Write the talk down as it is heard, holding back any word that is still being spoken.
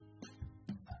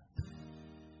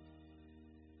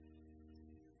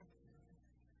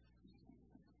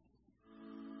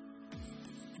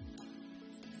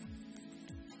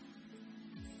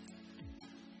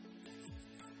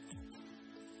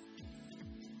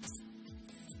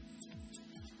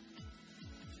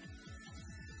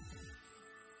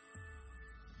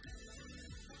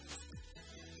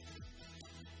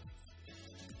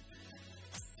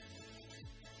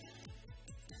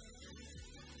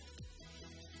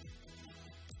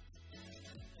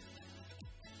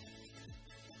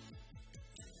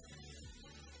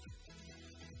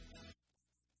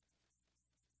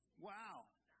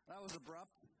was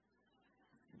abrupt.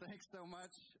 Thanks so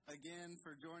much again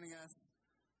for joining us.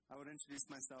 I would introduce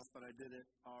myself, but I did it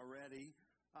already.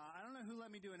 I don't know who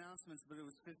let me do announcements, but it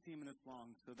was 15 minutes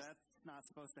long, so that's not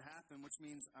supposed to happen, which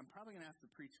means I'm probably going to have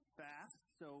to preach fast.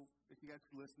 So if you guys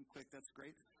could listen quick, that's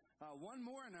great. One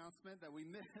more announcement that we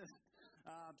missed.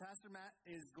 Pastor Matt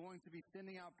is going to be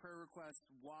sending out prayer requests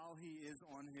while he is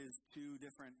on his 2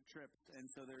 different trips, and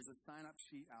so there's a sign-up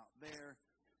sheet out there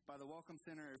by the Welcome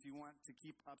Center if you want to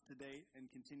keep up to date and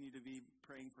continue to be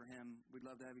praying for him. We'd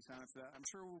love to have you sign up for that. I'm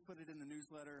sure we'll put it in the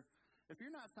newsletter. If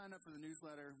you're not signed up for the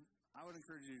newsletter, I would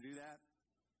encourage you to do that.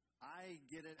 I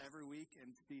get it every week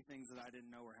and see things that I didn't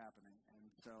know were happening,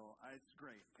 and so it's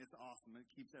great. It's awesome. It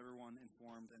keeps everyone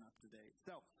informed and up to date.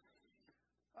 So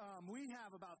we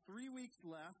have about 3 weeks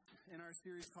left in our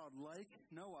series called Like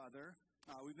No Other.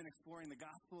 We've been exploring the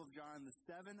Gospel of John, the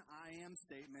 7 I am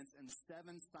statements and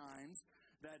 7 signs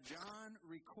that John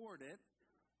recorded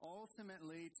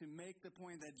ultimately to make the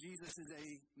point that Jesus is a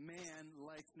man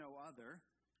like no other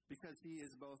because he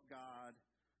is both God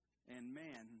and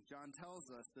man. John tells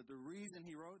us that the reason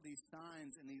he wrote these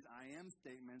signs and these I am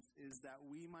statements is that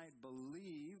we might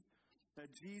believe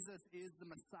that Jesus is the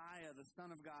Messiah, the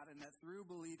Son of God, and that through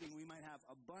believing we might have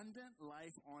abundant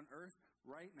life on earth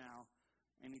right now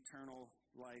and eternal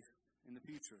life in the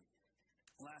future.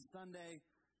 Last Sunday,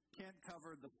 Kent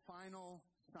covered the final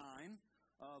sign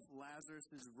of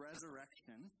Lazarus'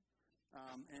 resurrection,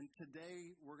 and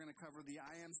today we're going to cover the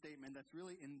I am statement that's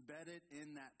really embedded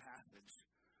in that passage.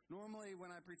 Normally,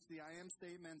 when I preach the I am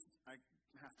statements, I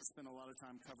have to spend a lot of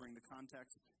time covering the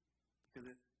context because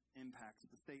it impacts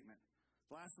the statement.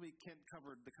 Last week, Kent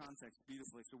covered the context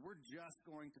beautifully, so we're just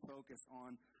going to focus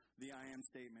on the I am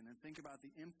statement and think about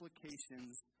the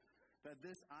implications that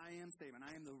this I am statement,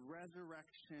 I am the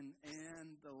resurrection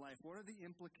and the life. What are the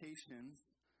implications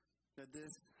that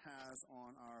this has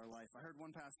on our life? I heard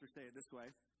one pastor say it this way.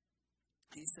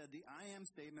 He said the I am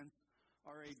statements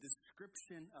are a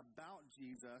description about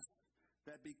Jesus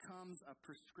that becomes a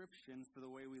prescription for the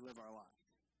way we live our lives.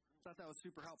 I thought that was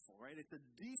super helpful, right? It's a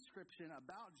description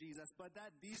about Jesus, but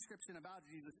that description about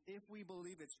Jesus, if we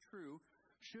believe it's true,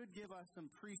 should give us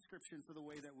some prescription for the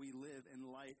way that we live in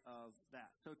light of that.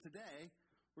 So today,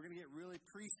 we're going to get really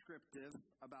prescriptive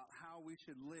about how we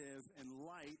should live in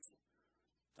light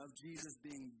of Jesus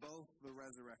being both the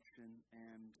resurrection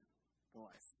and the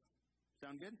life.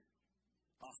 Sound good?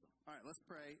 Awesome. All right, let's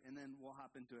pray, and then we'll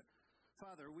hop into it.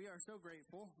 Father, we are so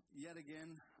grateful yet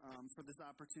again for this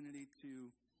opportunity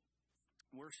to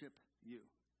worship you,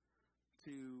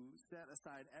 to set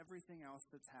aside everything else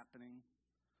that's happening,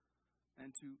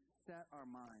 and to set our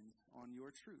minds on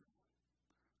your truth.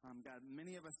 God,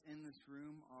 many of us in this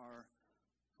room are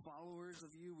followers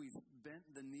of you. We've bent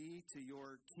the knee to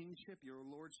your kingship, your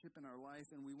lordship in our life,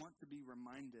 and we want to be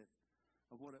reminded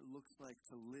of what it looks like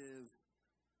to live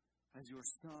as your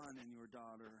son and your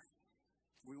daughter.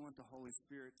 We want the Holy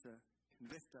Spirit to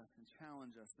convict us and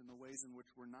challenge us in the ways in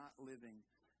which we're not living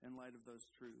in light of those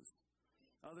truths.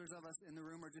 Others of us in the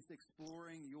room are just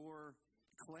exploring your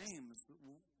claims.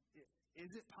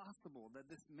 Is it possible that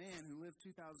this man who lived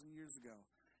 2,000 years ago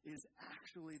is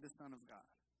actually the Son of God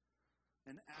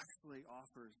and actually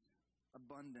offers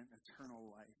abundant eternal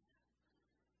life?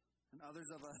 And others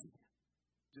of us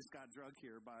just got drugged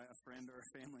here by a friend or a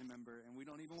family member, and we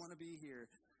don't even want to be here.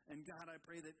 And God, I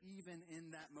pray that even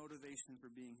in that motivation for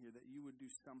being here, that you would do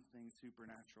something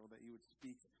supernatural, that you would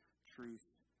speak truth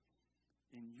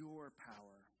in your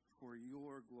power, for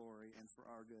your glory, and for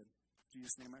our good. In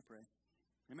Jesus' name I pray.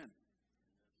 Amen.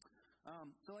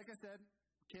 So like I said,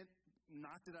 Kent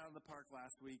knocked it out of the park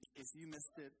last week. If you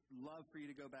missed it, love for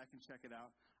you to go back and check it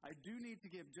out. I do need to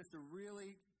give just a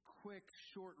really quick,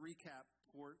 short recap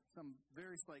for some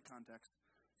very slight context.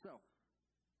 So,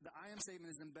 the I am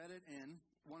statement is embedded in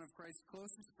one of Christ's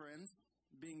closest friends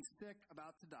being sick,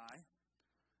 about to die.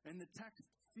 And the text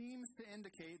seems to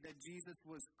indicate that Jesus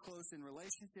was close in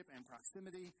relationship and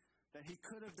proximity, that he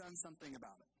could have done something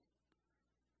about it.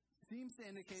 Seems to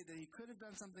indicate that he could have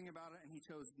done something about it, and he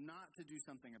chose not to do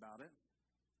something about it.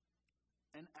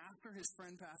 And after his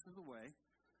friend passes away,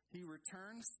 he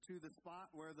returns to the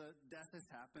spot where the death has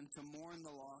happened to mourn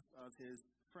the loss of his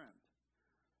friend.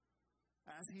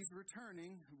 As he's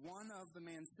returning, one of the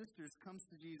man's sisters comes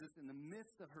to Jesus in the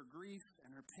midst of her grief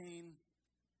and her pain,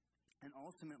 and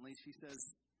ultimately she says,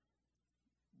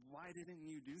 "Why didn't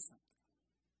you do something?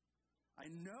 I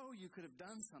know you could have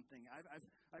done something.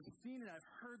 I've seen it. I've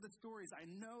heard the stories. I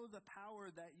know the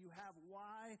power that you have.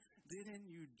 Why didn't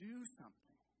you do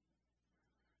something?"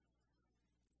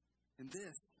 And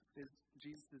this is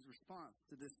Jesus' response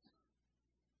to this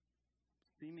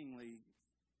seemingly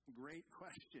great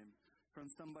question from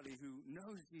somebody who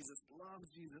knows Jesus, loves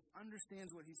Jesus,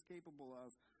 understands what he's capable of.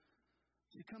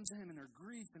 She comes to him in her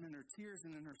grief and in her tears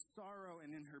and in her sorrow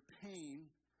and in her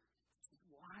pain. She says,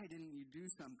 why didn't you do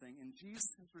something? And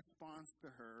Jesus' response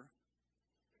to her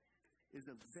is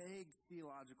a vague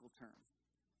theological term.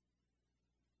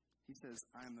 He says,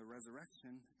 I am the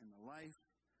resurrection and the life.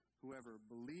 Whoever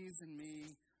believes in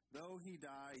me, though he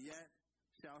die, yet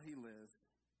shall he live.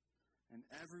 And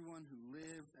everyone who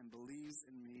lives and believes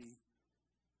in me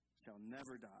shall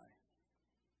never die.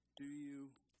 Do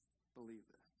you believe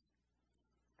this?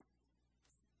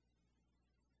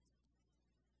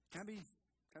 Can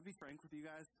I be frank with you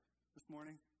guys this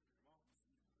morning?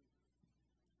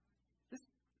 This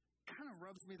kind of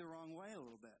rubs me the wrong way a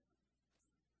little bit.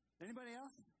 Anybody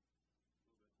else?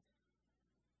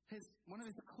 One of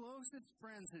his closest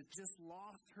friends has just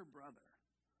lost her brother.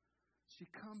 She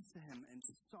comes to him in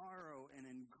sorrow and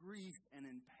in grief and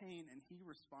in pain, and he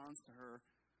responds to her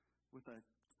with a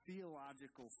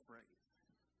theological phrase.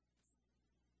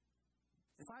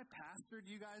 If I pastored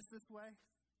you guys this way,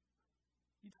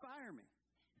 you'd fire me.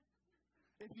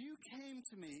 If you came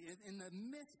to me in the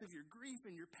midst of your grief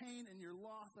and your pain and your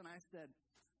loss, and I said,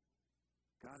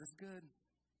 God is good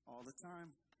all the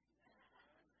time.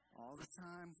 All the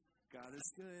time, God is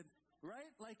good. Right?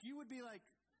 Like, you would be like,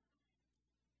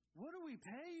 what do we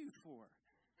pay you for?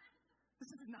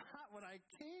 This is not what I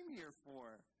came here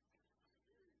for.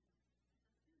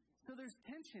 So there's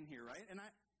tension here, right? And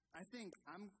I think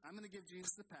I'm going to give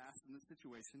Jesus a pass in this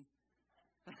situation.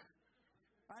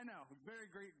 I know,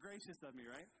 very gracious of me,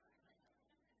 right?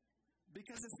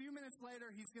 Because a few minutes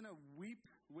later, he's going to weep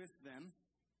with them.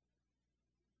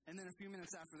 And then a few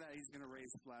minutes after that, he's going to raise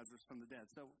Lazarus from the dead.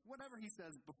 So whatever he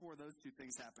says before those two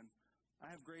things happen, I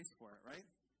have grace for it, right?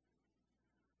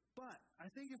 But I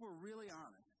think if we're really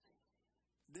honest,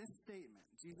 this statement,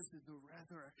 Jesus is the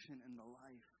resurrection and the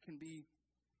life, can be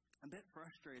a bit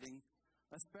frustrating,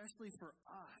 especially for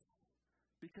us,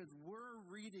 because we're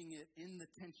reading it in the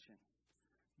tension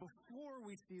before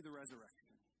we see the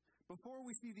resurrection. Before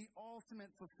we see the ultimate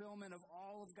fulfillment of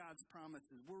all of God's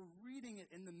promises, we're reading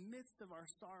it in the midst of our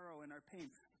sorrow and our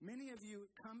pain. Many of you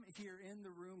come here in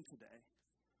the room today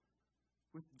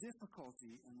with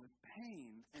difficulty and with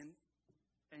pain,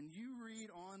 and you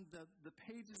read on the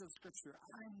pages of Scripture,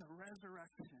 I am the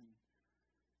resurrection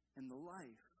and the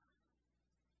life.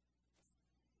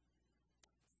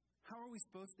 How are we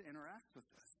supposed to interact with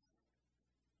this?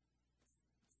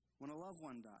 When a loved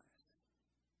one dies,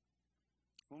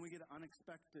 when we get an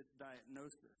unexpected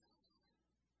diagnosis,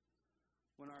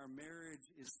 when our marriage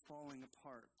is falling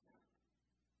apart,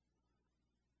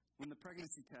 when the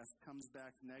pregnancy test comes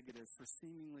back negative for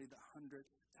seemingly the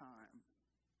 100th time,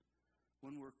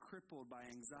 when we're crippled by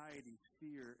anxiety,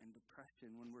 fear, and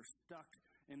depression, when we're stuck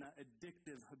in that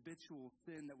addictive, habitual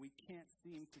sin that we can't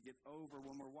seem to get over,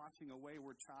 when we're watching a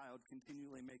wayward child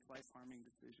continually make life-harming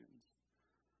decisions.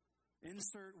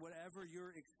 Insert whatever your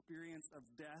experience of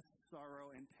death, sorrow,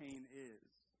 and pain is.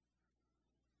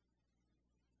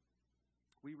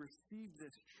 We receive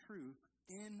this truth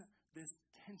in this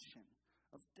tension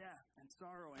of death and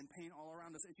sorrow and pain all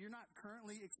around us. If you're not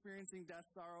currently experiencing death,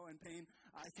 sorrow, and pain,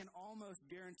 I can almost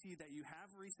guarantee that you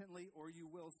have recently or you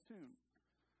will soon.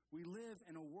 We live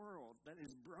in a world that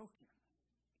is broken.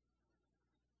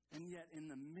 And yet, in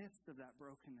the midst of that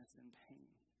brokenness and pain,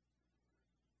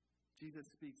 Jesus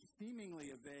speaks seemingly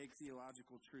a vague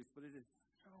theological truth, but it is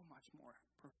so much more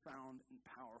profound and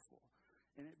powerful.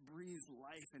 And it breathes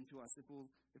life into us if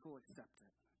we'll accept it,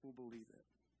 if we'll believe it.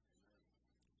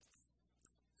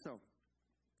 So,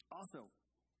 also,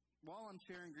 while I'm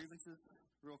sharing grievances,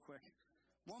 real quick,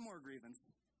 one more grievance.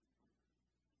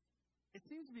 It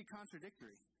seems to be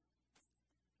contradictory.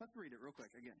 Let's read it real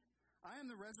quick again. I am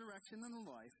the resurrection and the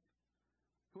life.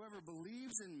 Whoever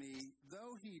believes in me,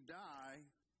 though he die,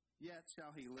 yet shall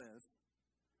he live.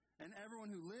 And everyone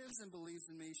who lives and believes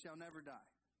in me shall never die.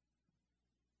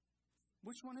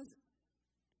 Which one is it?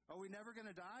 Are we never going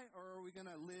to die, or are we going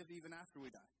to live even after we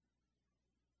die?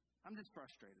 I'm just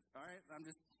frustrated, all right? I'm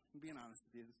just being honest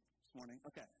with you this morning.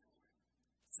 Okay.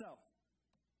 So,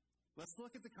 let's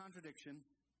look at the contradiction.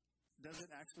 Does it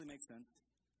actually make sense?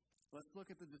 Let's look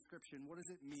at the description. What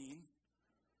does it mean?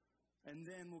 And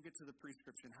then we'll get to the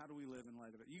prescription. How do we live in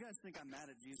light of it? You guys think I'm mad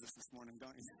at Jesus this morning,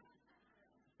 don't you?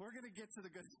 We're going to get to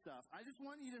the good stuff. I just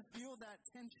want you to feel that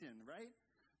tension, right?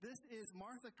 This is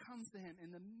Martha comes to him in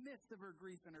the midst of her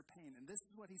grief and her pain, and this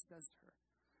is what he says to her.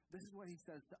 This is what he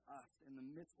says to us in the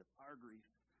midst of our grief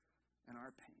and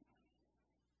our pain.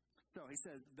 So he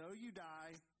says, though you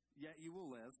die, yet you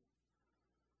will live.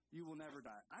 you will never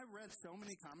die. I read so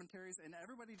many commentaries, and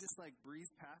everybody just like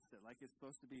breezed past it like it's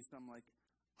supposed to be some like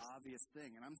obvious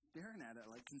thing. And I'm staring at it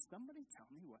like, can somebody tell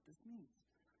me what this means?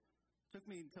 It took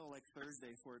me until like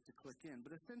Thursday for it to click in.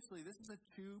 But essentially, this is a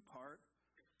two-part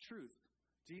truth.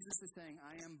 Jesus is saying,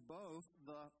 I am both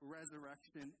the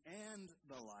resurrection and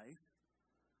the life.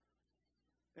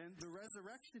 And the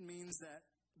resurrection means that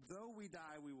though we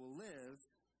die, we will live.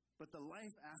 But the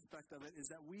life aspect of it is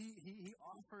that he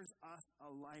offers us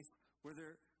a life where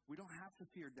we don't have to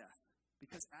fear death.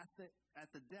 Because at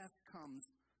the death comes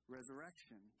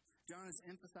resurrection. John is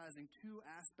emphasizing two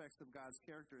aspects of God's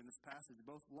character in this passage,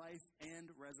 both life and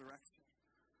resurrection.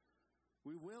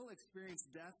 We will experience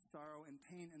death, sorrow, and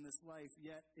pain in this life,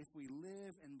 yet if we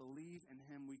live and believe in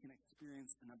him, we can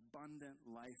experience an abundant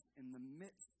life in the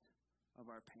midst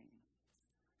of our pain.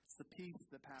 It's the peace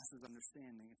that passes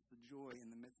understanding. It's the joy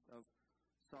in the midst of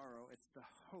sorrow. It's the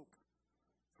hope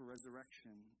for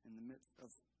resurrection in the midst of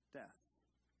death.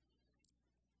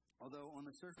 Although on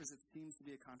the surface it seems to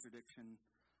be a contradiction,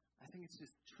 I think it's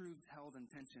just truths held in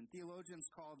tension. Theologians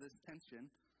call this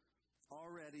tension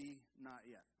already, not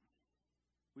yet.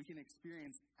 We can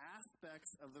experience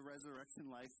aspects of the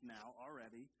resurrection life now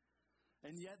already,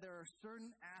 and yet there are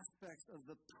certain aspects of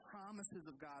the promises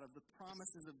of God, of the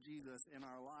promises of Jesus in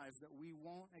our lives that we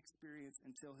won't experience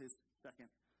until his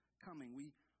second coming.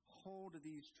 We hold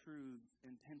these truths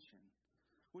in tension,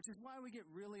 which is why we get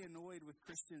really annoyed with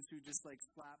Christians who just like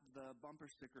slap the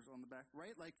bumper stickers on the back,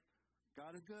 right? Like,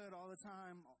 God is good all the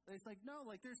time. It's like, no,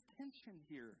 like there's tension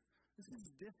here. This is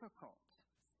difficult.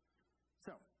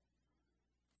 So,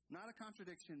 not a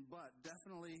contradiction, but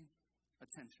definitely a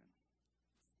tension.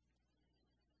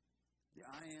 The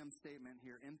I am statement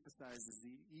here emphasizes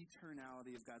the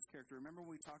eternality of God's character. Remember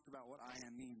when we talked about what I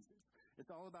am means?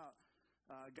 It's all about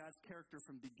God's character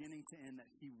from beginning to end, that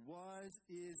he was,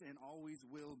 is, and always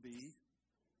will be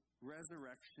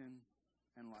resurrection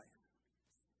and life.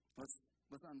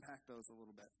 Let's unpack those a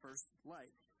little bit. First,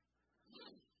 life.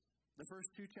 The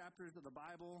first two chapters of the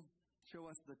Bible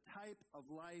show us the type of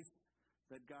life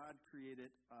that God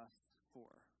created us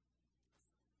for.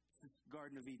 This is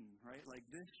Garden of Eden, right? Like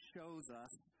this shows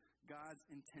us God's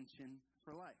intention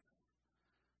for life.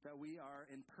 That we are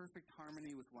in perfect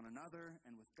harmony with one another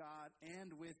and with God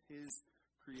and with his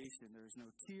creation. There's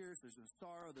no tears, there's no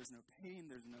sorrow, there's no pain,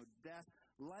 there's no death.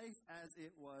 Life as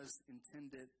it was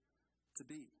intended to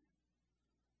be.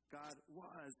 God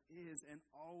was, is, and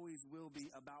always will be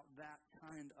about that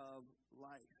kind of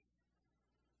life.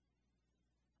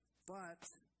 But,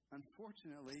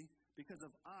 unfortunately, because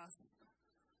of us,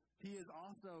 he is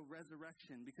also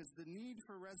resurrection. Because the need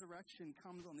for resurrection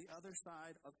comes on the other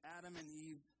side of Adam and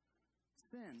Eve's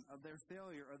sin, of their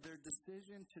failure, of their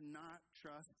decision to not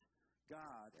trust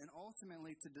God, and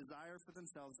ultimately to desire for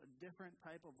themselves a different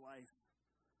type of life.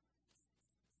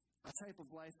 A type of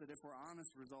life that, if we're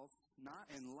honest, results not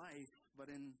in life,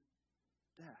 but in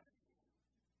death.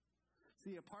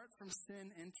 See, apart from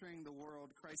sin entering the world,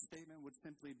 Christ's statement would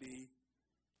simply be,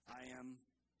 I am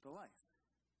the life.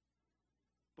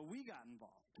 But we got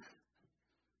involved.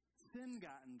 Sin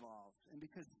got involved. And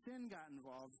because sin got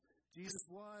involved, Jesus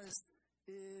was,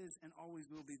 is, and always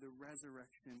will be the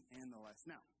resurrection and the life.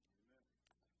 Now,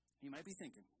 you might be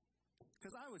thinking,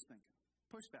 because I was thinking,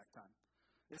 pushback time.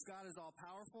 If God is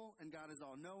all-powerful and God is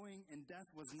all-knowing and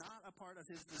death was not a part of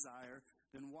his desire,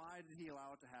 then why did he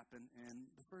allow it to happen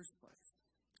in the first place?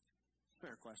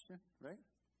 Fair question, right?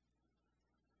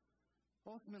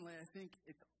 Ultimately, I think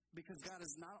it's because God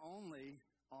is not only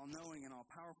all-knowing and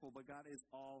all-powerful, but God is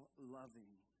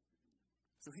all-loving.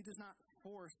 So he does not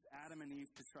force Adam and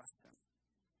Eve to trust him.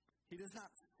 He does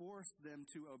not force them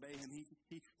to obey him.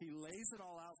 He lays it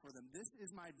all out for them. This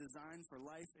is my design for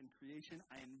life and creation.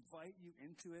 I invite you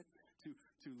into it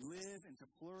to live and to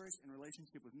flourish in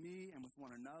relationship with me and with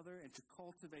one another and to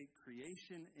cultivate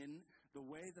creation in the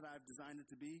way that I've designed it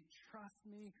to be. Trust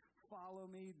me, follow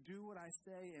me, do what I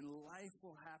say, and life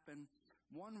will happen.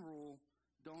 One rule,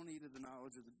 don't eat of the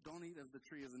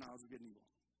tree of the knowledge of good and evil.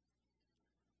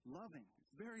 Loving.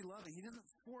 It's very loving. He doesn't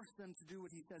force them to do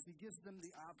what he says. He gives them the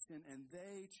option, and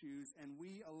they choose, and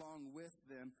we, along with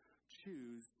them,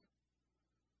 choose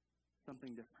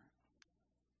something different.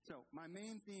 So, my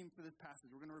main theme for this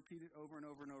passage, we're going to repeat it over and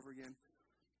over and over again,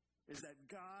 is that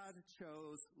God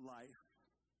chose life.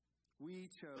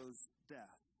 We chose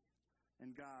death.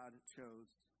 And God chose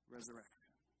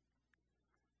resurrection.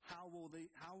 How will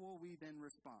we then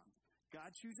respond?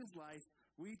 God chooses life.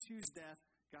 We choose death.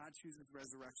 God chooses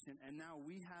resurrection, and now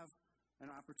we have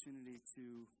an opportunity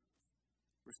to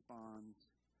respond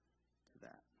to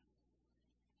that.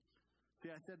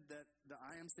 See, I said that the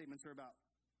I am statements are about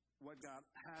what God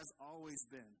has always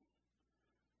been.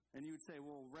 And you would say,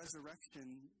 well,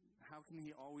 resurrection, how can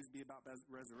he always be about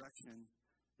resurrection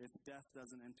if death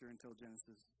doesn't enter until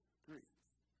Genesis 3?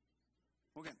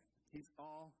 Well, again, he's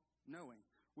all-knowing,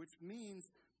 which means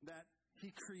that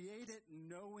he created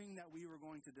knowing that we were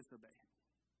going to disobey.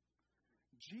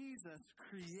 Jesus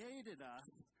created us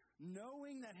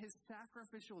knowing that his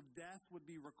sacrificial death would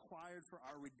be required for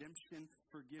our redemption,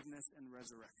 forgiveness, and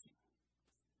resurrection.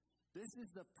 This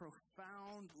is the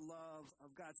profound love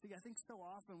of God. See, I think so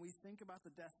often we think about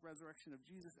the death, resurrection of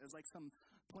Jesus as like some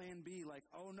plan B, like,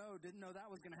 oh no, didn't know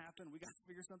that was going to happen. We got to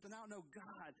figure something out. No,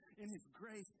 God, in his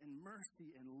grace and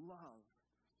mercy and love,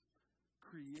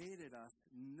 created us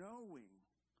knowing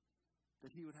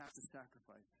that he would have to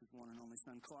sacrifice his one and only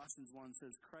Son. Colossians 1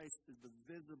 says, Christ is the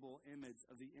visible image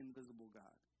of the invisible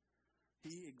God.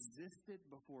 He existed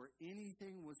before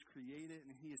anything was created,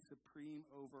 and he is supreme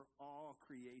over all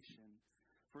creation.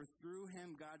 For through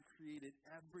him, God created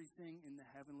everything in the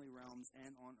heavenly realms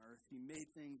and on earth. He made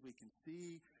things we can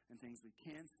see and things we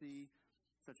can't see,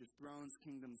 such as thrones,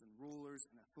 kingdoms, and rulers,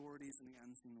 and authorities in the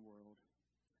unseen world.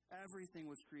 Everything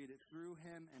was created through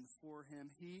him and for him.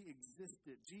 He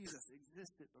existed, Jesus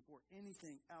existed before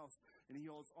anything else, and he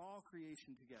holds all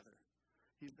creation together.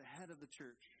 He's the head of the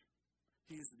church.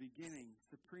 He is the beginning,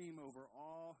 supreme over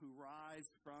all who rise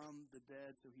from the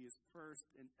dead, so he is first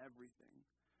in everything.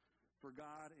 For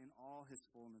God in all his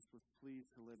fullness was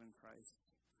pleased to live in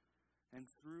Christ. And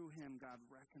through him, God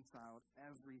reconciled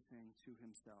everything to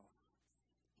himself.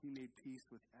 He made peace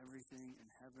with everything in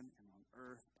heaven and on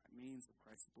earth by means of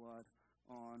Christ's blood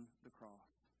on the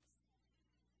cross.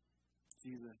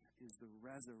 Jesus is the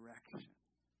resurrection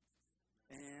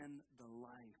and the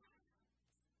life.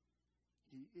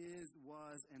 He is,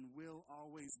 was, and will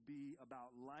always be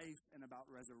about life and about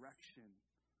resurrection.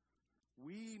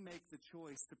 We make the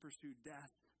choice to pursue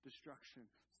death, destruction,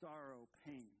 sorrow,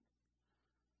 pain.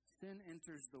 Sin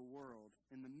enters the world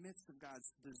in the midst of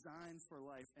God's design for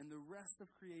life, and the rest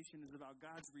of creation is about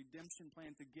God's redemption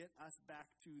plan to get us back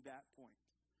to that point.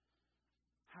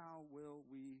 How will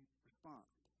we respond?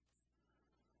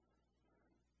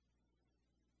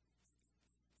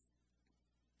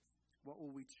 What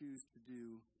will we choose to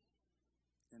do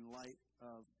in light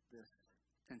of this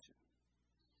tension?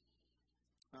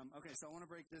 Okay, so I want to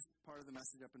break this part of the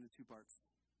message up into two parts.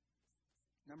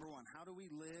 Number one, how do we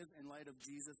live in light of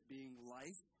Jesus being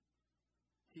life,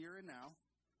 here and now?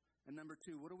 And number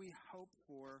two, what do we hope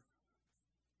for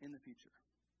in the future?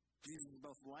 Jesus is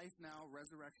both life now,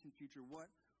 resurrection, future. How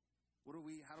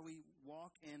do we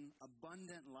walk in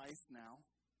abundant life now?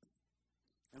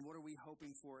 And what are we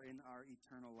hoping for in our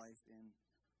eternal life in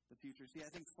the future? See, I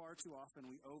think far too often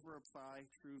we over-apply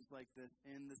truths like this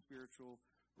in the spiritual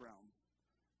realm.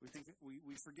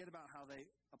 We forget about how they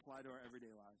apply to our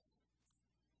everyday lives.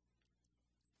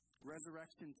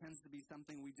 Resurrection tends to be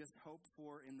something we just hope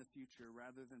for in the future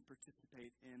rather than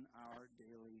participate in our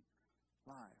daily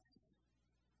lives.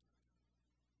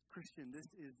 Christian, this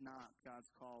is not God's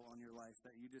call on your life,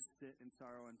 that you just sit in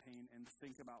sorrow and pain and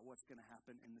think about what's going to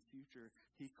happen in the future.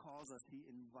 He calls us, he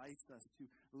invites us to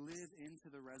live into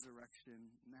the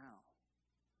resurrection now.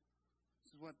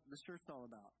 This is what the church's all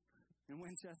about. In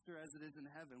Winchester, as it is in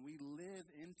heaven, we live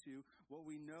into what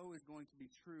we know is going to be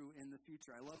true in the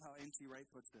future. I love how N.T. Wright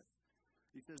puts it.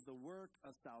 He says, the work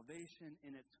of salvation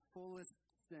in its fullest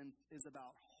sense is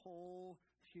about whole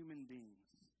human beings,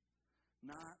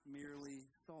 not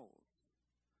merely souls.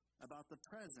 About the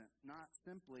present, not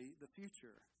simply the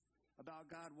future. About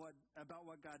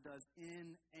what God does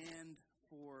in and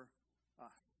for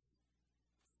us.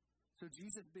 So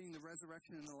Jesus being the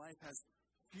resurrection and the life has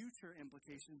future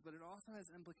implications, but it also has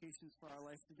implications for our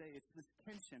life today. It's this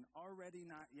tension, already,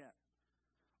 not yet.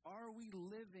 Are we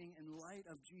living in light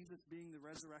of Jesus being the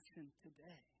resurrection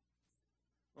today?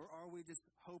 Or are we just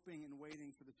hoping and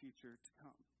waiting for the future to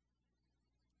come?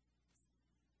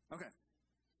 Okay.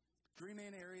 3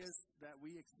 main areas that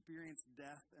we experience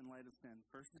death in light of sin.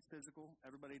 First is physical.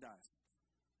 Everybody dies.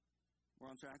 We're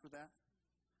on track with that?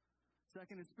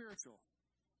 Second is spiritual.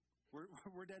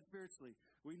 We're dead spiritually.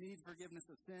 We need forgiveness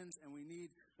of sins, and we need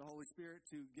the Holy Spirit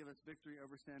to give us victory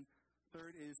over sin.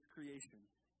 Third is creation.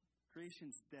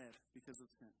 Creation's dead because of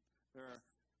sin. There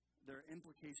are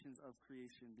implications of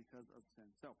creation because of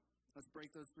sin. So let's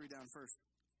break those 3 down first.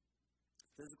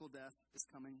 Physical death is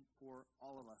coming for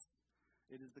all of us.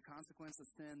 It is the consequence of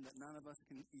sin that none of us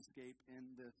can escape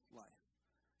in this life.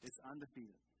 It's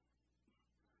undefeated.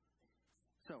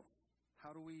 So,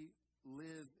 how do we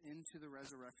live into the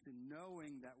resurrection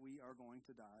knowing that we are going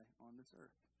to die on this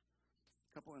earth?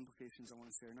 A couple implications I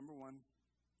want to share. Number one,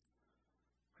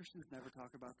 Christians never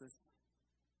talk about this.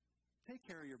 take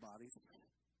care of your bodies.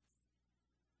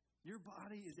 Your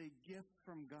body is a gift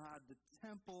from God, the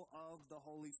temple of the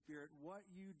Holy Spirit. What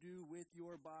you do with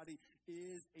your body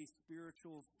is a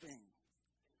spiritual thing.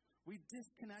 We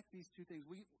disconnect these two things.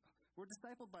 We're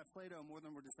discipled by Plato more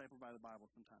than we're discipled by the Bible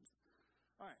sometimes.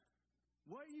 All right.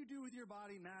 What you do with your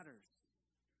body matters.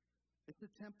 It's the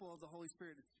temple of the Holy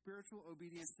Spirit. It's spiritual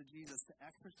obedience to Jesus, to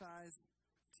exercise,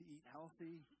 to eat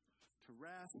healthy, to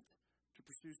rest, to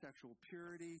pursue sexual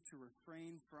purity, to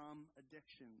refrain from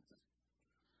addictions.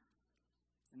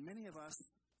 And many of us,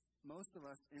 most of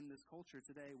us in this culture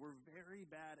today, we're very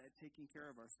bad at taking care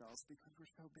of ourselves because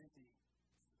we're so busy.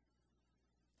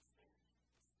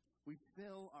 We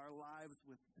fill our lives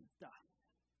with stuff.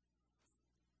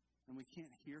 And we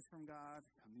can't hear from God,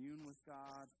 commune with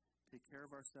God, take care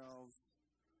of ourselves,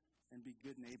 and be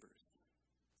good neighbors.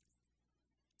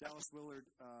 Dallas Willard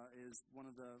is one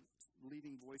of the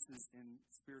leading voices in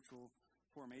spiritual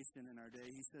formation in our day.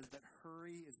 He says that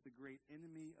hurry is the great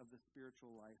enemy of the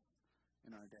spiritual life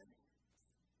in our day.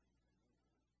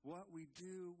 What we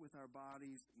do with our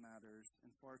bodies matters,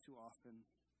 and far too often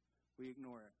we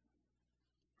ignore it.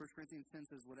 1 Corinthians 10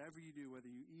 says, whatever you do, whether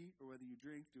you eat or whether you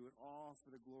drink, do it all for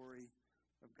the glory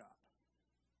of God.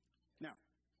 Now,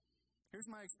 here's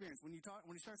my experience. When you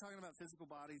start talking about physical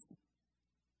bodies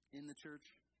in the church,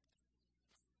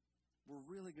 we're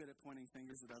really good at pointing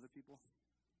fingers at other people.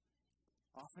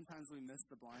 Oftentimes we miss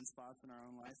the blind spots in our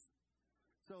own life.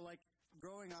 So, like,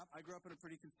 growing up, I grew up in a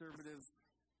pretty conservative,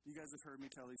 you guys have heard me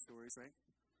tell these stories, right?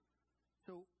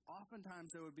 So,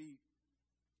 oftentimes there would be,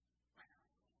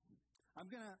 I'm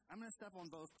gonna step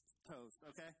on both toes,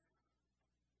 okay?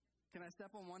 Can I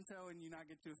step on one toe and you not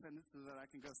get too offended so that I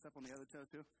can go step on the other toe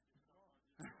too?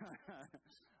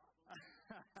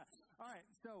 All right,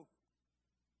 so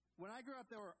when I grew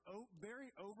up, there were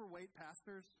very overweight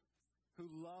pastors who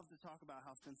loved to talk about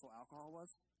how sinful alcohol was.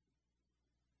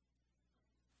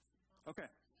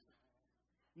 Okay.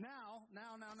 Now,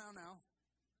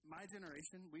 my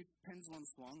generation, we've pendulum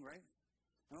swung, right?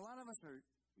 And a lot of us are,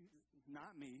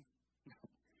 not me.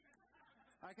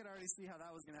 I could already see how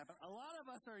that was going to happen. A lot of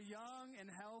us are young and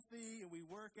healthy, and we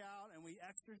work out, and we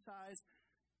exercise,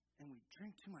 and we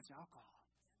drink too much alcohol.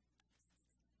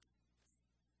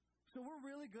 So we're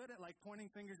really good at, like, pointing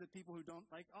fingers at people who don't,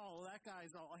 like, oh, that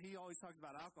guy's, he always talks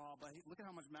about alcohol, but look at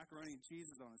how much macaroni and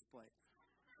cheese is on his plate.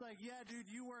 It's like, yeah,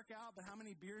 dude, you work out, but how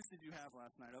many beers did you have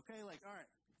last night? Okay, like, all right.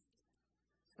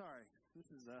 Sorry, this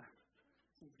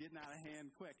is getting out of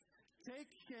hand quick.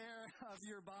 Take care of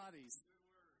your bodies.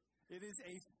 It is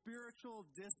a spiritual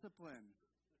discipline.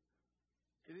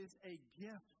 It is a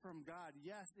gift from God.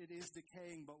 Yes, it is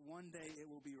decaying, but one day it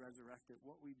will be resurrected.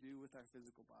 What we do with our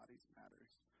physical bodies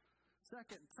matters.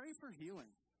 Second, pray for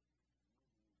healing.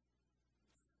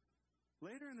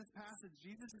 Later in this passage,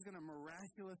 Jesus is going to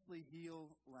miraculously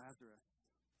heal Lazarus.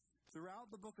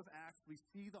 Throughout the book of Acts, we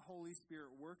see the Holy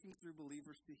Spirit working through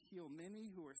believers to heal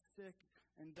many who are sick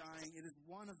and dying. It is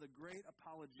one of the great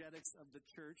apologetics of the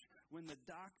church when the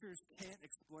doctors can't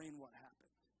explain what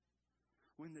happened.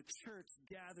 When the church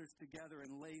gathers together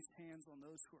and lays hands on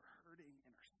those who are hurting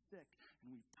and are sick,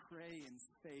 and we pray in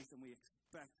faith and we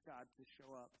expect God to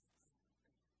show up.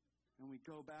 And we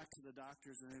go back to the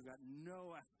doctors and they've got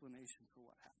no explanation for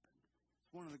what happened.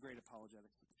 It's one of the great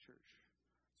apologetics of the church.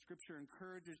 Scripture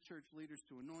encourages church leaders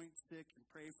to anoint sick and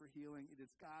pray for healing. It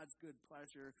is God's good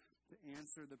pleasure to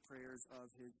answer the prayers of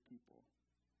his people.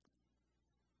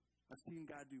 I've seen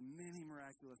God do many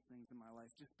miraculous things in my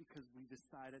life just because we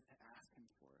decided to ask him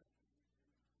for it.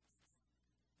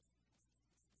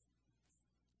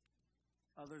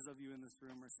 Others of you in this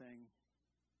room are saying,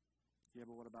 yeah,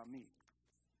 but what about me?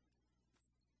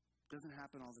 It doesn't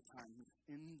happen all the time.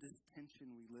 In this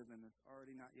tension we live in, this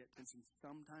already not yet tension,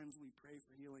 sometimes we pray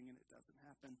for healing and it doesn't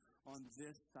happen on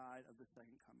this side of the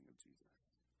second coming of Jesus.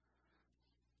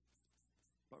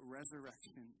 But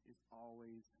resurrection is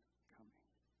always coming.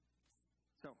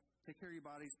 So, take care of your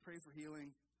bodies, pray for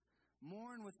healing,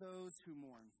 mourn with those who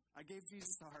mourn. I gave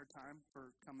Jesus a hard time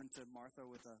for coming to Martha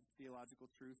with a theological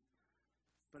truth.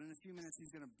 But in a few minutes,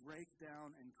 he's going to break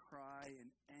down and cry in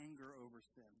anger over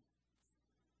sin.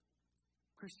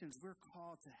 Christians, we're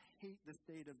called to hate the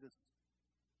state of this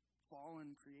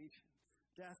fallen creation.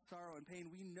 Death, sorrow, and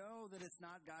pain. We know that it's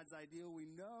not God's ideal. We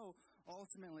know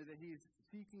ultimately that he's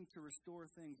seeking to restore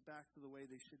things back to the way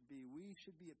they should be. We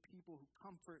should be a people who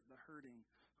comfort the hurting,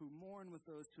 who mourn with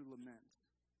those who lament.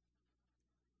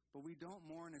 But we don't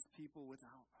mourn as people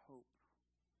without hope.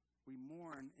 We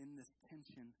mourn in this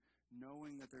tension,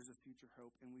 knowing that there's a future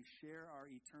hope, and we share our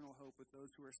eternal hope with those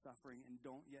who are suffering and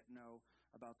don't yet know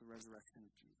about the resurrection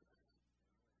of Jesus.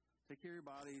 Take care of your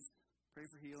bodies, Pray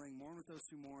for healing, mourn with those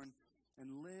who mourn,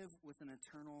 and live with an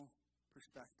eternal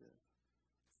perspective.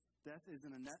 Death is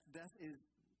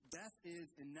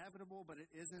inevitable, but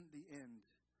it isn't the end.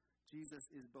 Jesus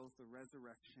is both the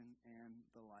resurrection and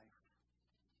the life.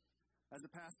 As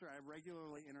a pastor, I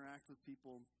regularly interact with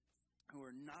people who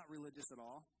are not religious at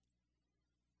all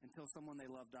until someone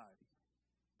they love dies.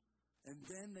 And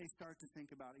then they start to think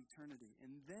about eternity.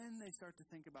 And then they start to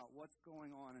think about what's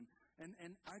going on.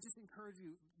 And I just encourage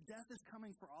you, death is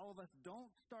coming for all of us.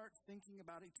 Don't start thinking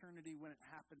about eternity when it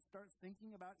happens. Start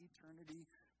thinking about eternity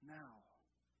now.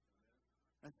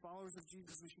 As followers of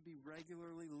Jesus, we should be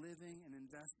regularly living and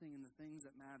investing in the things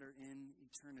that matter in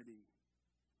eternity.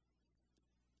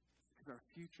 Because our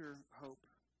future hope,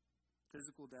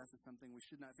 physical death, is something we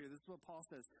should not fear. This is what Paul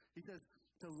says. He says,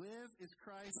 to live is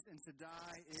Christ and to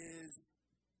die is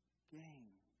gain.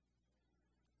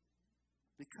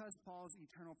 Because Paul's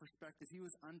eternal perspective, he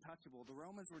was untouchable. The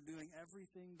Romans were doing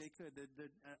everything they could. The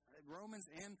Romans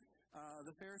and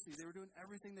the Pharisees, they were doing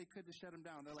everything they could to shut him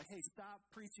down. They're like, hey, stop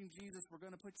preaching Jesus. We're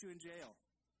going to put you in jail.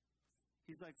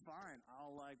 He's like, fine,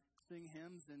 I'll sing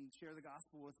hymns and share the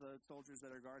gospel with the soldiers that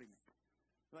are guarding me.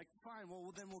 They're like, fine, well,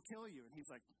 then we'll kill you. And he's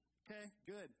like, okay,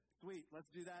 good, sweet, let's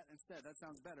do that instead. That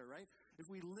sounds better, right? If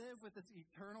we live with this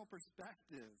eternal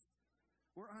perspective,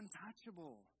 we're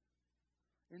untouchable.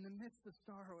 In the midst of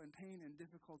sorrow and pain and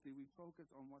difficulty, we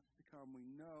focus on what's to come. We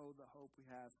know the hope we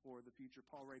have for the future.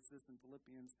 Paul writes this in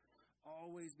Philippians,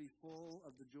 always be full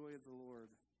of the joy of the Lord.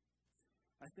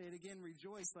 I say it again,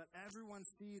 rejoice. Let everyone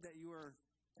see that you are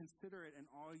considerate in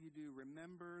all you do.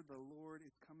 Remember, the Lord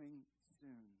is coming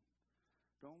soon.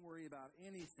 Don't worry about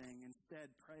anything.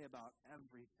 Instead, pray about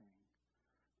everything.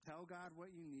 Tell God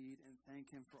what you need and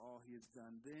thank him for all he has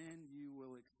done. Then you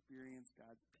will experience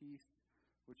God's peace,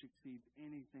 which exceeds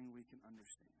anything we can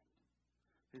understand.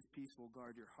 His peace will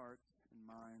guard your hearts and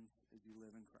minds as you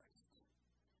live in Christ.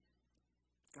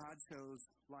 God chose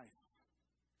life.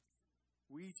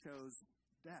 We chose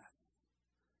death.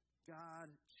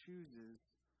 God chooses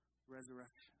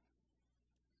resurrection.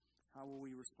 How will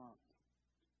we respond?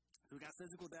 So we got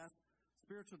physical death,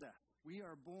 spiritual death. We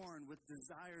are born with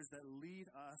desires that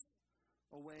lead us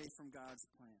away from God's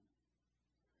plan.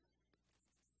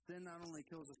 Sin not only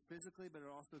kills us physically, but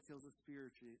it also kills us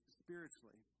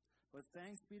spiritually. But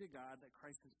thanks be to God that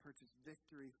Christ has purchased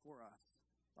victory for us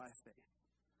by faith,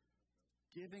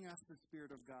 giving us the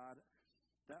Spirit of God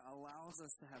that allows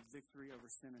us to have victory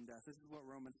over sin and death. This is what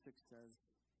Romans 6 says.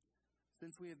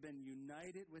 Since we have been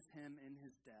united with him in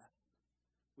his death,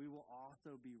 we will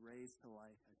also be raised to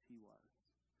life as he was.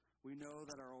 We know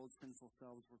that our old sinful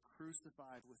selves were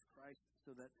crucified with Christ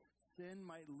so that sin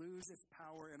might lose its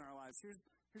power in our lives. Here's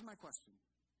my question.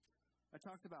 I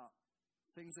talked about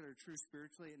things that are true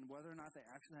spiritually and whether or not they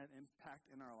actually have impact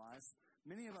in our lives.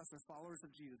 Many of us are followers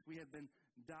of Jesus. We have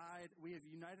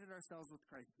united ourselves with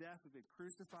Christ's death. We've been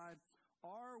crucified.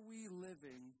 Are we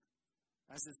living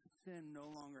as if sin no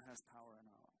longer has power in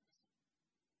our lives?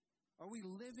 Are we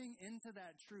living into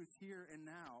that truth here and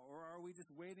now? Or are we just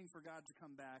waiting for God to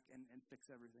come back and fix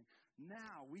everything?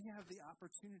 Now we have the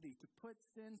opportunity to put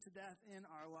sin to death in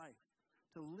our life,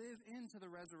 to live into the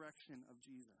resurrection of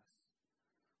Jesus.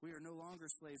 We are no longer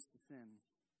slaves to sin.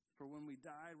 For when we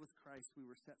died with Christ, we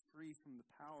were set free from the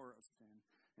power of sin.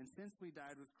 And since we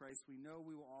died with Christ, we know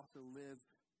we will also live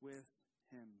with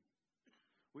him.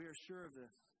 We are sure of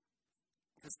this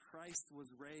because Christ was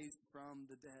raised from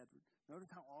the dead. Notice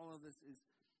how all of this is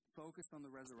focused on the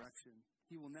resurrection.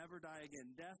 He will never die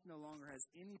again. Death no longer has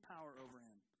any power over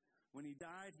him. When he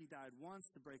died once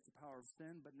to break the power of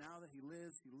sin, but now that he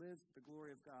lives for the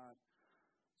glory of God.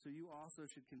 So you also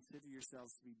should consider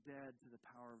yourselves to be dead to the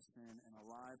power of sin and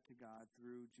alive to God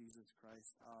through Jesus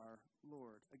Christ our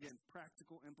Lord. Again,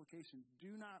 practical implications.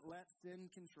 Do not let sin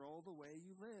control the way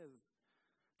you live.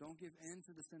 Don't give in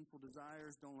to the sinful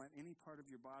desires. Don't let any part of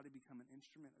your body become an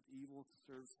instrument of evil to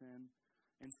serve sin.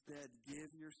 Instead,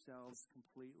 give yourselves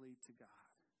completely to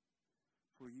God.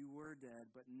 For you were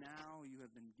dead, but now you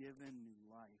have been given new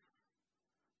life.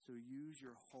 So use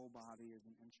your whole body as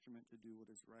an instrument to do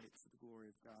what is right for the glory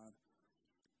of God.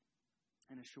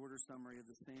 And a shorter summary of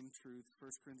the same truth,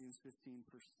 1 Corinthians 15,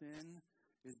 for sin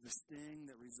is the sting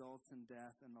that results in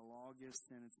death, and the law gives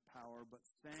sin its power. But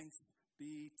thanks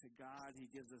be to God, he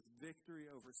gives us victory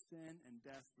over sin and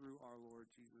death through our Lord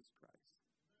Jesus Christ.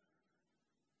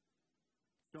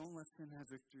 Don't let sin have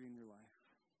victory in your life.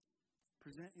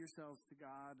 Present yourselves to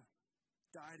God.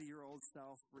 Die to your old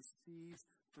self. Receive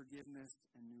forgiveness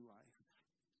and new life.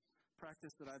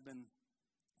 Practice that I've been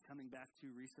coming back to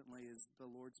recently is the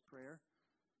Lord's Prayer.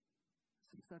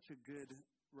 It's such a good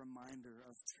reminder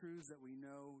of truths that we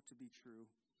know to be true.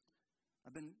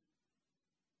 I've been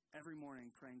every morning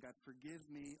praying, God, forgive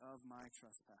me of my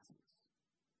trespasses.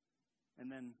 And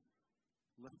then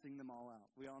listing them all out.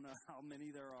 We all know how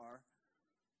many there are.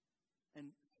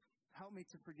 And help me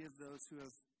to forgive those who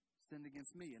have sinned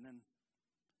against me. And then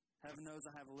heaven knows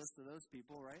I have a list of those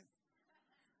people, right?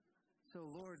 So,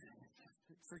 Lord,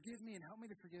 forgive me and help me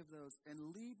to forgive those.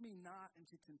 And lead me not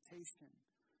into temptation,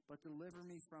 but deliver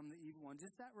me from the evil one.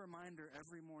 Just that reminder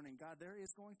every morning. God,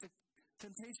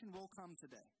 temptation will come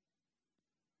today.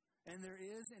 And there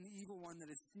is an evil one that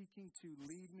is seeking to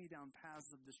lead me down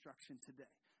paths of destruction today.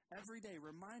 Every day,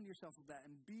 remind yourself of that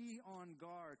and be on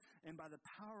guard. And by the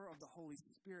power of the Holy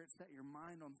Spirit, set your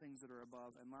mind on things that are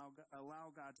above and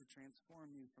allow God to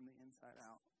transform you from the inside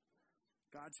out.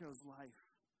 God chose life.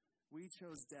 We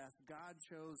chose death. God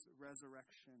chose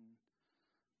resurrection.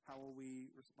 How will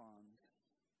we respond?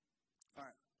 All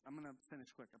right, I'm going to finish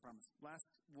quick, I promise. Last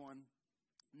one,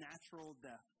 natural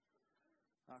death.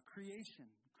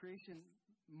 Creation. Creation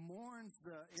mourns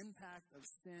the impact of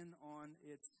sin on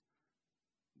its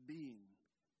being.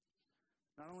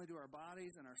 Not only do our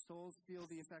bodies and our souls feel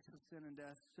the effects of sin and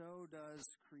death, so does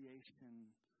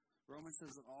creation. Romans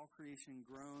says that all creation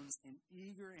groans in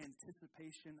eager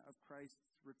anticipation of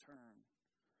Christ's return.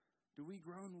 Do we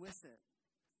groan with it?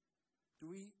 Do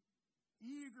we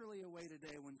eagerly await a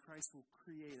day when Christ will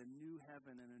create a new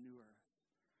heaven and a new earth?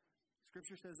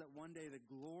 Scripture says that one day the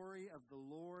glory of the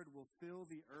Lord will fill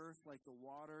the earth like the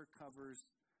water covers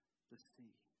the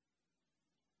sea.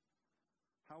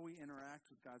 How we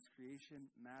interact with God's creation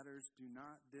matters. Do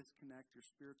not disconnect your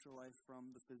spiritual life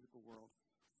from the physical world.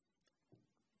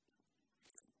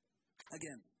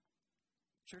 Again,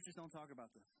 churches don't talk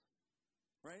about this,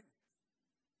 right?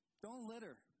 Don't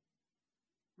litter.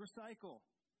 Recycle.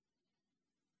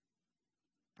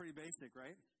 Pretty basic,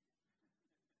 right?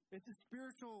 It's a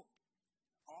spiritual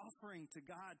offering to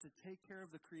God to take care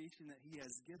of the creation that He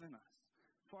has given us.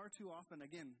 Far too often,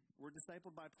 again, we're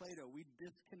discipled by Plato. We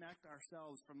disconnect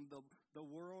ourselves from the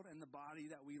world and the body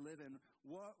that we live in.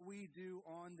 What we do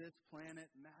on this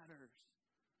planet matters.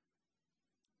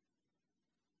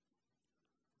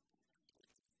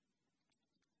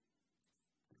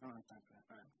 I don't have time for that.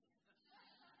 All right.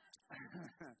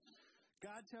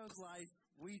 God chose life.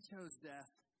 We chose death.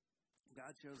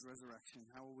 God chose resurrection.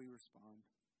 How will we respond?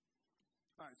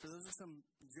 All right, so those are some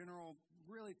general,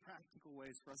 really practical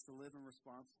ways for us to live in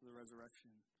response to the resurrection,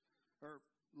 or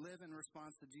live in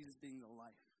response to Jesus being the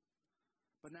life.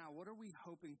 But now, what are we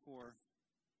hoping for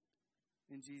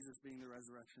in Jesus being the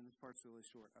resurrection? This part's really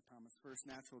short, I promise. First,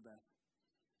 natural death.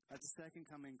 At the second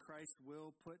coming, Christ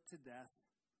will put to death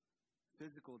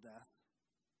physical death.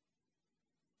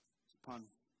 This pun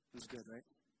is good, right?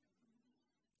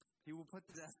 He will put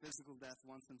to death physical death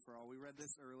once and for all. We read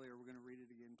this earlier. We're going to read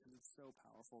it again because it's so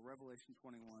powerful. Revelation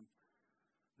 21.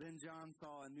 Then John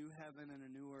saw a new heaven and a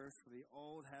new earth, for the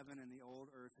old heaven and the old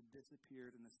earth had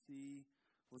disappeared, and the sea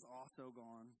was also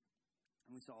gone.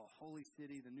 And we saw a holy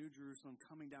city, the new Jerusalem,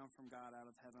 coming down from God out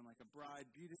of heaven like a bride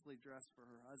beautifully dressed for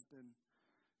her husband.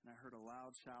 And I heard a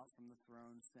loud shout from the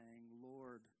throne saying,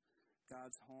 Lord,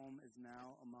 God's home is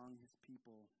now among His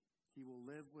people. He will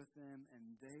live with them,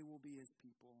 and they will be His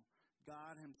people.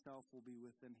 God Himself will be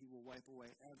with them. He will wipe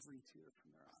away every tear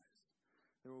from their eyes.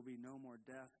 There will be no more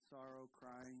death, sorrow,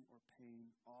 crying, or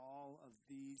pain. All of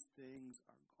these things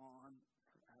are gone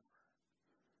forever.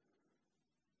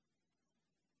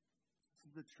 This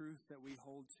is the truth that we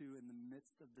hold to in the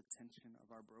midst of the tension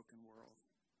of our broken world.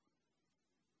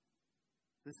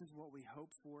 This is what we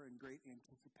hope for in great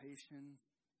anticipation.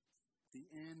 The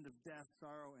end of death,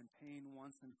 sorrow, and pain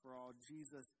once and for all.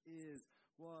 Jesus is,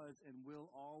 was, and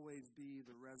will always be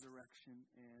the resurrection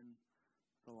and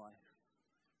the life.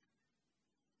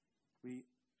 We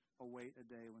await a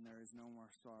day when there is no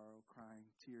more sorrow, crying,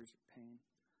 tears, pain.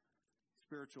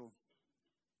 Spiritual.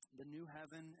 The new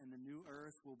heaven and the new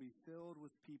earth will be filled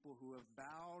with people who have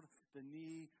bowed the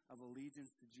knee of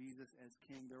allegiance to Jesus as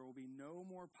King. There will be no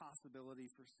more possibility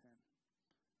for sin.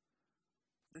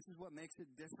 This is what makes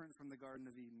it different from the Garden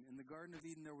of Eden. In the Garden of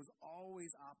Eden, there was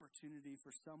always opportunity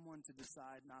for someone to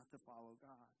decide not to follow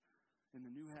God. In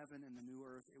the new heaven and the new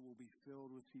earth, it will be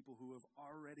filled with people who have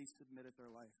already submitted their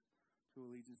life to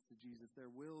allegiance to Jesus. There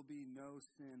will be no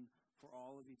sin for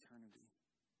all of eternity.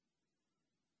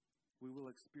 We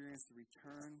will experience the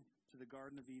return to the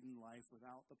Garden of Eden life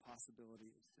without the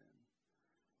possibility of sin.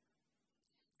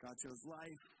 God chose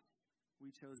life.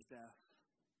 We chose death.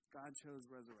 God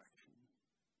chose resurrection.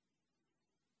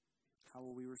 How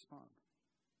will we respond?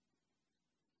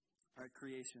 All right,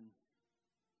 creation.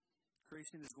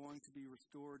 Creation is going to be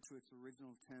restored to its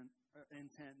original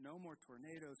content. No more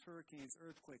tornadoes, hurricanes,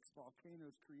 earthquakes,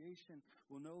 volcanoes. Creation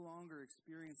will no longer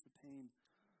experience the pain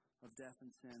of death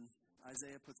and sin.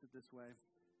 Isaiah puts it this way.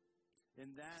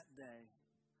 In that day,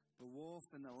 the wolf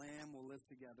and the lamb will live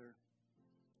together.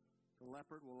 The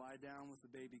leopard will lie down with the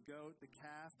baby goat. The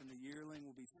calf and the yearling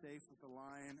will be safe with the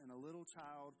lion, and a little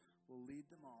child will lead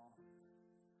them all.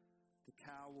 The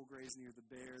cow will graze near the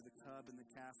bear. The cub and the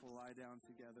calf will lie down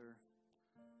together.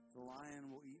 The lion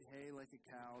will eat hay like a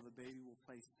cow. The baby will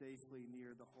play safely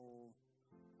near the hole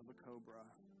of a cobra.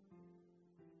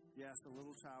 Yes, the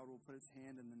little child will put its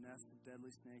hand in the nest of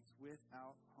deadly snakes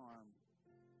without harm.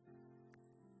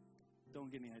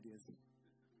 Don't get any ideas.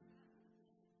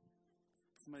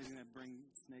 Somebody's going to bring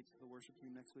snakes to the worship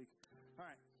team next week. All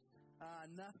right.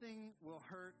 Nothing will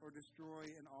hurt or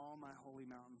destroy in all my holy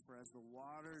mountain, for as the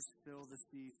waters fill the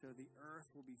sea, so the earth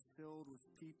will be filled with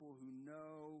people who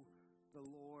know the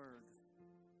Lord.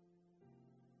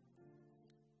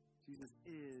 Jesus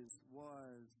is,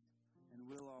 was, and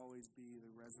will always be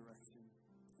the resurrection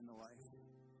and the life.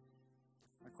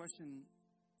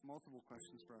 Multiple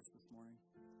questions for us this morning.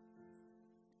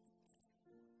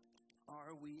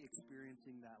 Are we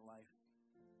experiencing that life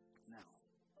now?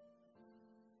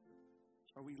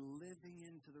 Are we living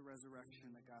into the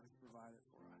resurrection that God has provided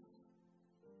for us?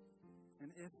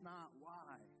 And if not,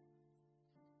 why?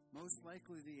 Most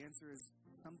likely the answer is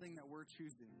something that we're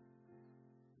choosing.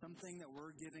 Something that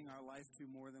we're giving our life to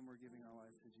more than we're giving our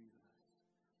life to Jesus.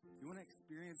 If you want to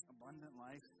experience abundant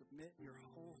life, submit your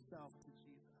whole self to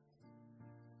Jesus.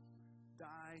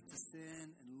 Die to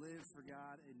sin and live for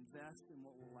God. Invest in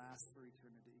what will last for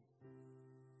eternity.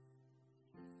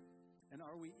 And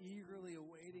are we eagerly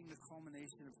awaiting the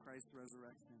culmination of Christ's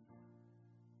resurrection?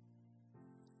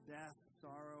 Death,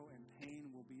 sorrow, and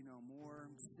pain will be no more.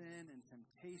 Sin and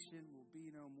temptation will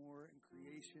be no more. And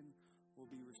creation will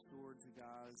be restored to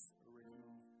God's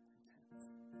original intent.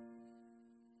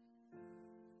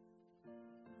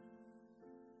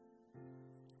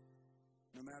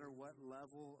 No matter what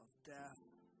level of death,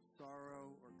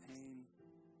 sorrow, or pain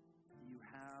you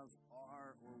have,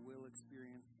 are, or will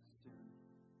experience soon.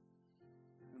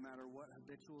 No matter what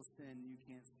habitual sin you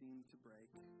can't seem to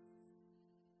break,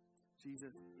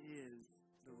 Jesus is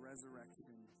the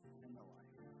resurrection and the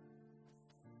life.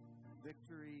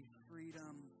 Victory,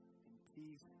 freedom, and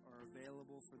peace are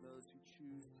available for those who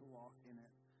choose to walk in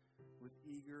it with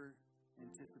eager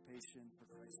anticipation for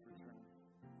Christ's return.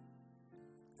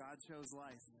 God chose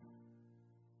life.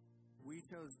 We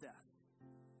chose death.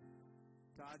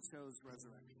 God chose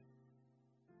resurrection.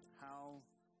 How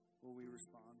will we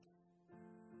respond?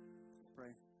 Let's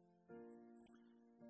pray.